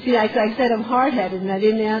 And see, like I said, I'm hard-headed, and I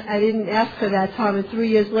didn't ask her that time. And 3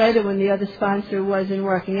 years later, when the other sponsor wasn't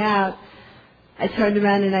working out, I turned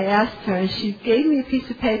around and I asked her, and she gave me a piece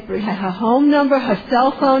of paper. It had her home number, her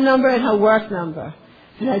cell phone number, and her work number.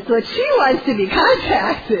 And I thought, she wants to be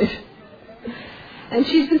contacted. And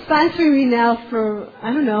she's been sponsoring me now for,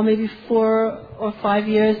 I don't know, maybe 4 or 5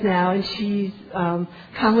 years now. And she's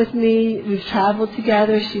come with me. We've traveled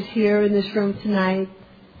together. She's here in this room tonight.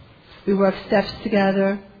 We work steps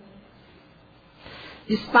together.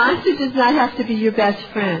 Your sponsor does not have to be your best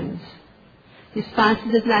friend. Your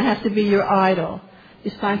sponsor does not have to be your idol.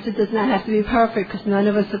 Your sponsor does not have to be perfect, because none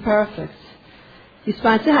of us are perfect. Your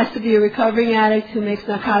sponsor has to be a recovering addict who makes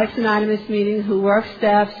Narcotics Anonymous meetings, who works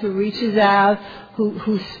steps, who reaches out,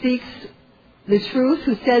 who speaks the truth,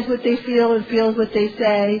 who says what they feel and feels what they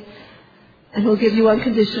say, and who will give you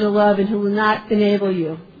unconditional love, and who will not enable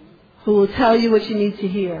you, who will tell you what you need to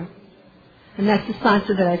hear. And that's the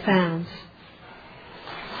sponsor that I found.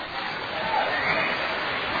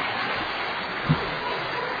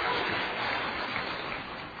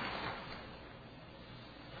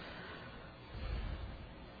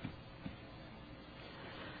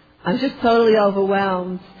 I'm just totally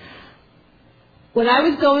overwhelmed. When I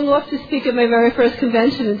was going off to speak at my very first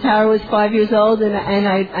convention, and Tara was 5 years old,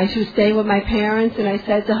 and she was staying with my parents, and I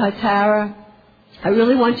said to her, "Tara, I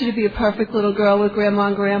really want you to be a perfect little girl with Grandma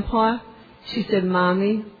and Grandpa." She said,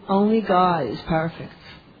 "Mommy, only God is perfect."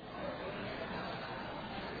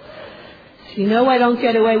 So you know I don't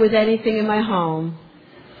get away with anything in my home.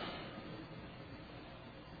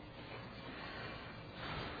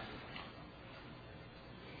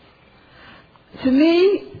 To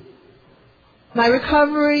me, my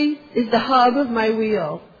recovery is the hub of my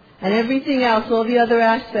wheel. And everything else, all the other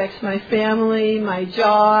aspects, my family, my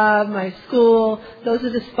job, my school, those are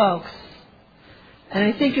the spokes. And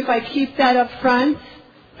I think if I keep that up front,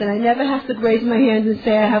 then I never have to raise my hand and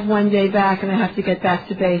say I have one day back and I have to get back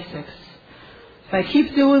to basics. If I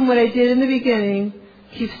keep doing what I did in the beginning,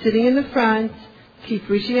 keep sitting in the front, keep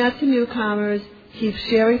reaching out to newcomers, keep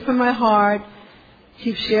sharing from my heart,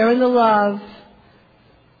 keep sharing the love,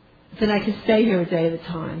 then I can stay here a day at a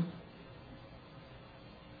time.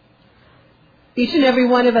 Each and every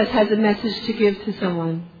one of us has a message to give to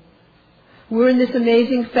someone. We're in this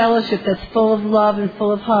amazing fellowship that's full of love and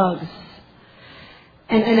full of hugs.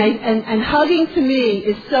 And hugging to me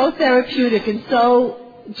is so therapeutic and so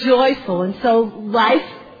joyful and so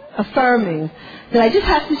life-affirming that I just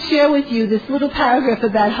have to share with you this little paragraph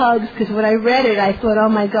about hugs, because when I read it, I thought, oh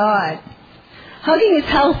my God. Hugging is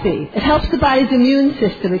healthy. It helps the body's immune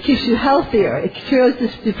system. It keeps you healthier. It cures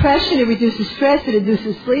depression. It reduces stress. It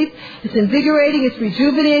induces sleep. It's invigorating. It's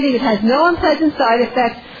rejuvenating. It has no unpleasant side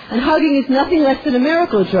effects. And hugging is nothing less than a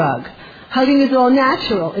miracle drug. Hugging is all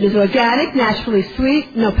natural. It is organic, naturally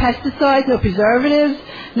sweet, no pesticides, no preservatives,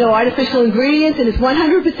 no artificial ingredients, and is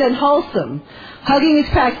 100% wholesome. Hugging is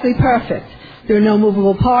practically perfect. There are no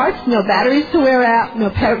movable parts, no batteries to wear out, no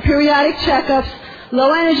periodic checkups,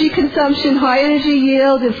 low energy consumption, high energy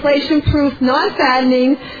yield, inflation-proof,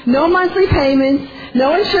 non-fattening, no monthly payments,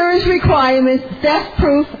 no insurance requirements,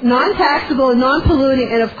 theft-proof, non-taxable, non-polluting,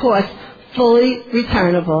 and of course, fully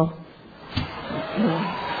returnable.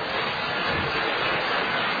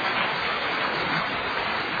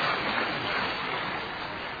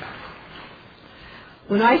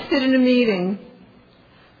 When I sit in a meeting,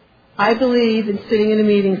 I believe in sitting in a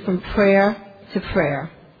meeting from prayer to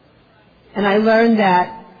prayer. And I learned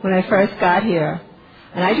that when I first got here.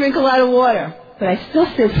 And I drink a lot of water, but I still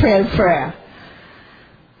sit prayer to prayer.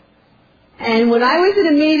 And when I was in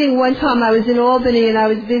a meeting one time, I was in Albany and I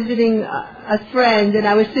was visiting a friend, and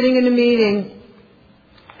I was sitting in a meeting,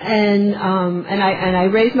 and I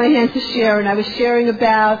raised my hand to share, and I was sharing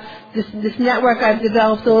about this network I've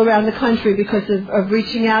developed all around the country because of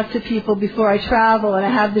reaching out to people before I travel, and I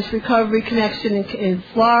have this recovery connection in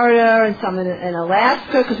Florida and some in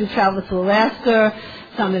Alaska because we travel to Alaska,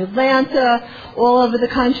 some in Atlanta, all over the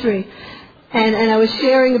country. And I was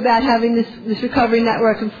sharing about having this recovery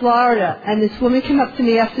network in Florida, and this woman came up to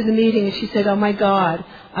me after the meeting and she said, "Oh my God,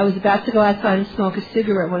 I was about to go outside and smoke a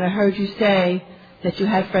cigarette when I heard you say that you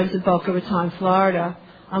had friends in Boca Raton, Florida.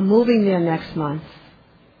 I'm moving there next month.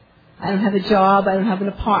 I don't have a job, I don't have an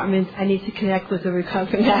apartment, I need to connect with a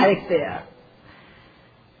recovering addict there."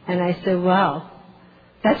 And I said, well,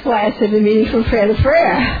 that's why I said the meeting from prayer to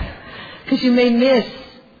prayer. Because you may miss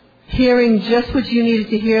hearing just what you needed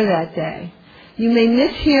to hear that day. You may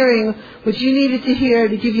miss hearing what you needed to hear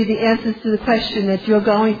to give you the answers to the question that you're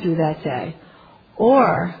going through that day.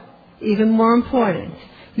 Or, even more important,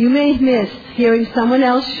 you may miss hearing someone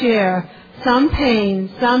else share some pain,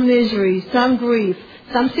 some misery, some grief,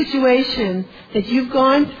 some situation that you've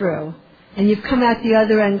gone through, and you've come out the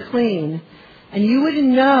other end clean. And you wouldn't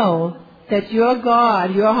know that your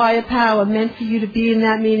God, your higher power, meant for you to be in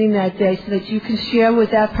that meeting that day so that you can share with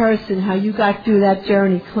that person how you got through that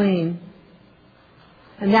journey clean.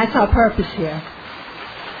 And that's our purpose here.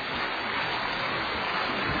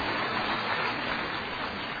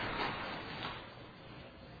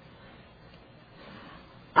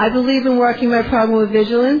 I believe in working my problem with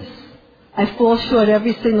vigilance. I fall short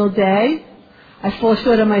every single day. I fall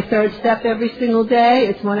short on my third step every single day.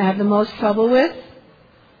 It's one I have the most trouble with.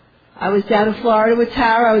 I was down in Florida with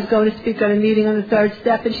Tara. I was going to speak on a meeting on the third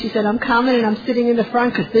step, and she said, "I'm coming and I'm sitting in the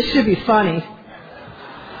front because this should be funny."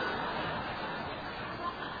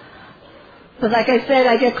 But like I said,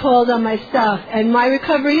 I get called on my stuff, and my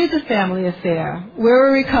recovery is a family affair. We're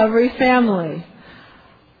a recovery family.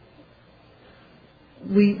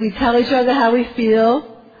 We tell each other how we feel.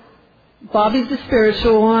 Bobby's the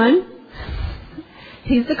spiritual one.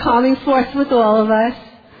 He's the calming force with all of us.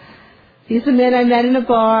 He's the man I met in a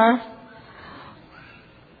bar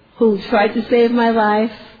who tried to save my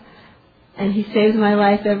life, and he saves my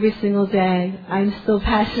life every single day. I'm still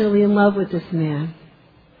passionately in love with this man.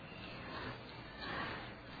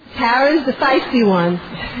 Tara's the feisty one.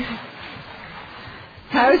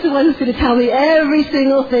 Tara's the one who's going to tell me every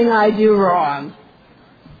single thing I do wrong.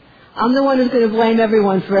 I'm the one who's going to blame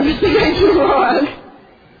everyone for everything I do wrong.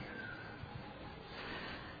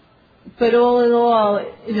 But all in all,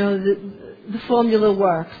 you know, the formula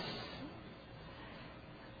works.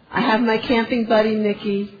 I have my camping buddy,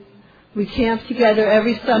 Nikki. We camp together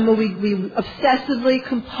every summer. We obsessively,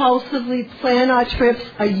 compulsively plan our trips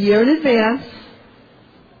a year in advance.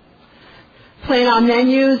 Plan our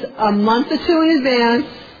menus a month or two in advance.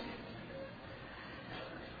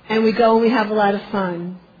 And we go and we have a lot of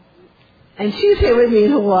fun. And she's here with me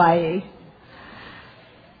in Hawaii.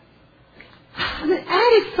 I'm an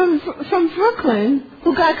addict from Brooklyn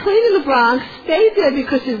who got clean in the Bronx, stayed there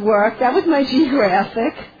because it worked. That was my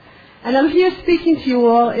geographic. And I'm here speaking to you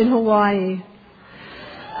all in Hawaii.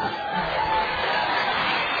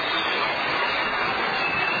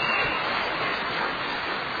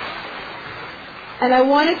 And I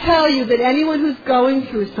want to tell you that anyone who's going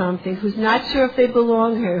through something, who's not sure if they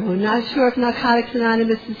belong here, who's not sure if Narcotics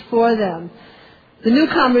Anonymous is for them, the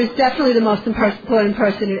newcomer is definitely the most important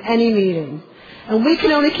person in any meeting. And we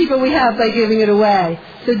can only keep what we have by giving it away.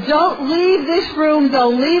 So don't leave this room,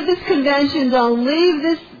 don't leave this convention, don't leave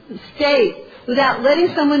this state without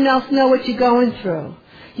letting someone else know what you're going through.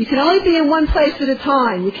 You can only be in one place at a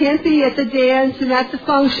time. You can't be at the dance and at the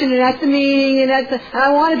function and at the meeting and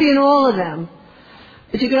I want to be in all of them.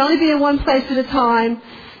 But you can only be in one place at a time.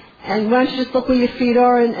 And why don't you just look where your feet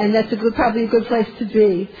are, and that's probably a good place to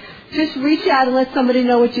be. Just reach out and let somebody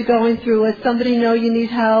know what you're going through. Let somebody know you need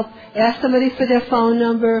help. Ask somebody for their phone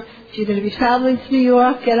number. If you're going to be traveling to New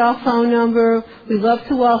York, get our phone number. We love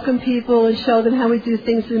to welcome people and show them how we do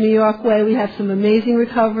things the New York way. We have some amazing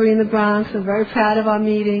recovery in the Bronx. I'm very proud of our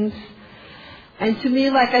meetings. And to me,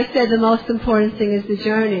 like I said, the most important thing is the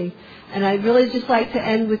journey. And I'd really just like to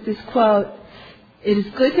end with this quote. It is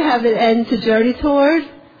good to have an end to journey toward,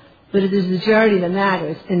 but it is the journey that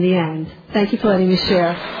matters in the end. Thank you for letting me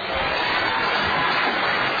share.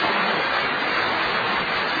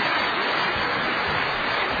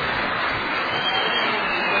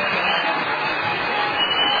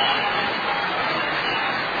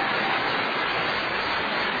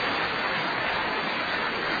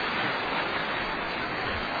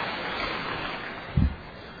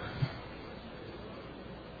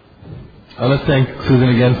 I want to thank Susan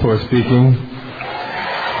again for speaking.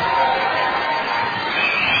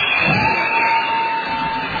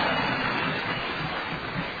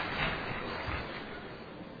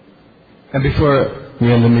 And before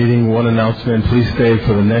we end the meeting, one announcement. Please stay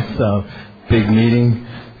for the next big meeting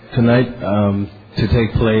tonight to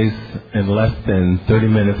take place in less than 30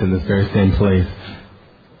 minutes in this very same place.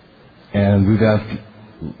 And we've asked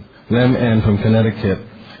Lem Ann from Connecticut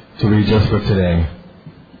to read just for today.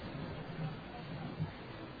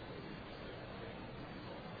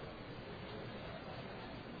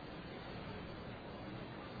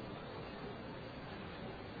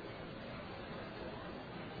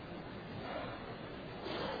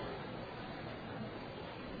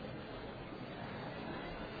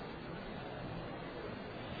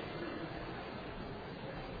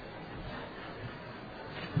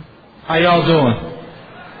 How y'all doing?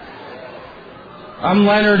 I'm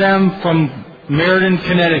Leonard M. from Meriden,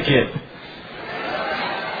 Connecticut.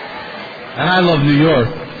 And I love New York.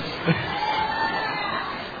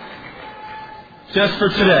 Just for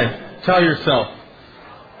today, tell yourself.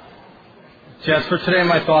 Just for today,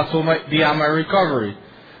 my thoughts will be on my recovery.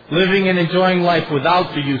 Living and enjoying life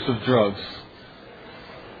without the use of drugs.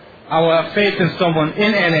 I will have faith in someone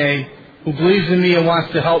in NA who believes in me and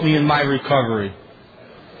wants to help me in my recovery.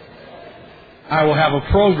 I will have a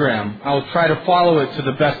program. I will try to follow it to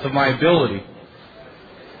the best of my ability.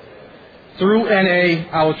 Through NA,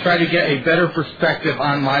 I will try to get a better perspective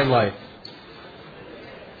on my life.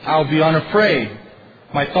 I will be unafraid.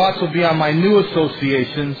 My thoughts will be on my new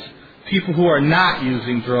associations, people who are not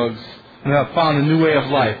using drugs and have found a new way of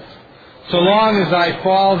life. So long as I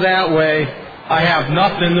fall that way, I have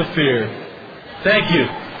nothing to fear. Thank you.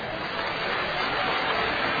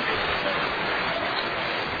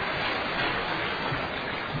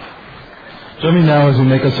 Join me now as we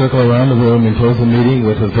make a circle around the room and close the meeting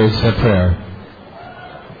with a third step prayer.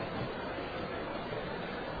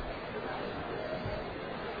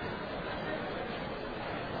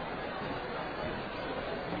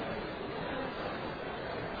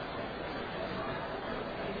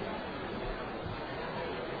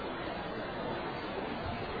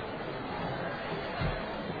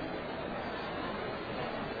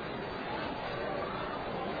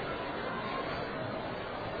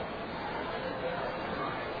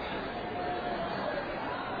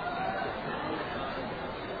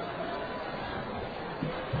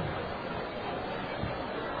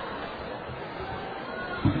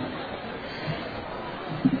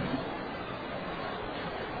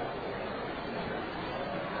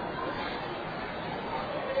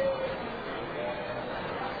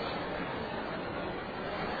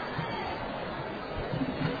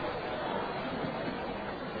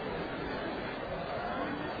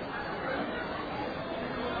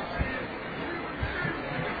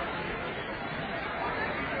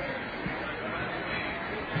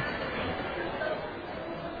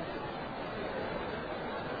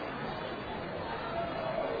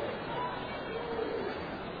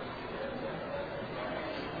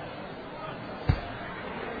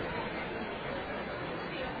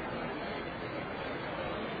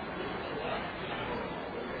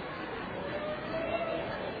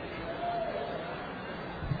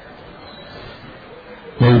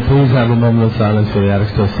 May we please have a moment of silence for the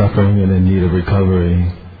addict still suffering and in need of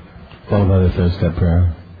recovery, followed by the third step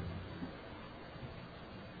prayer.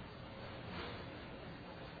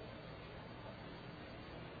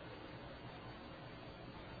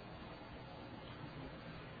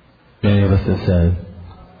 Many of us have said,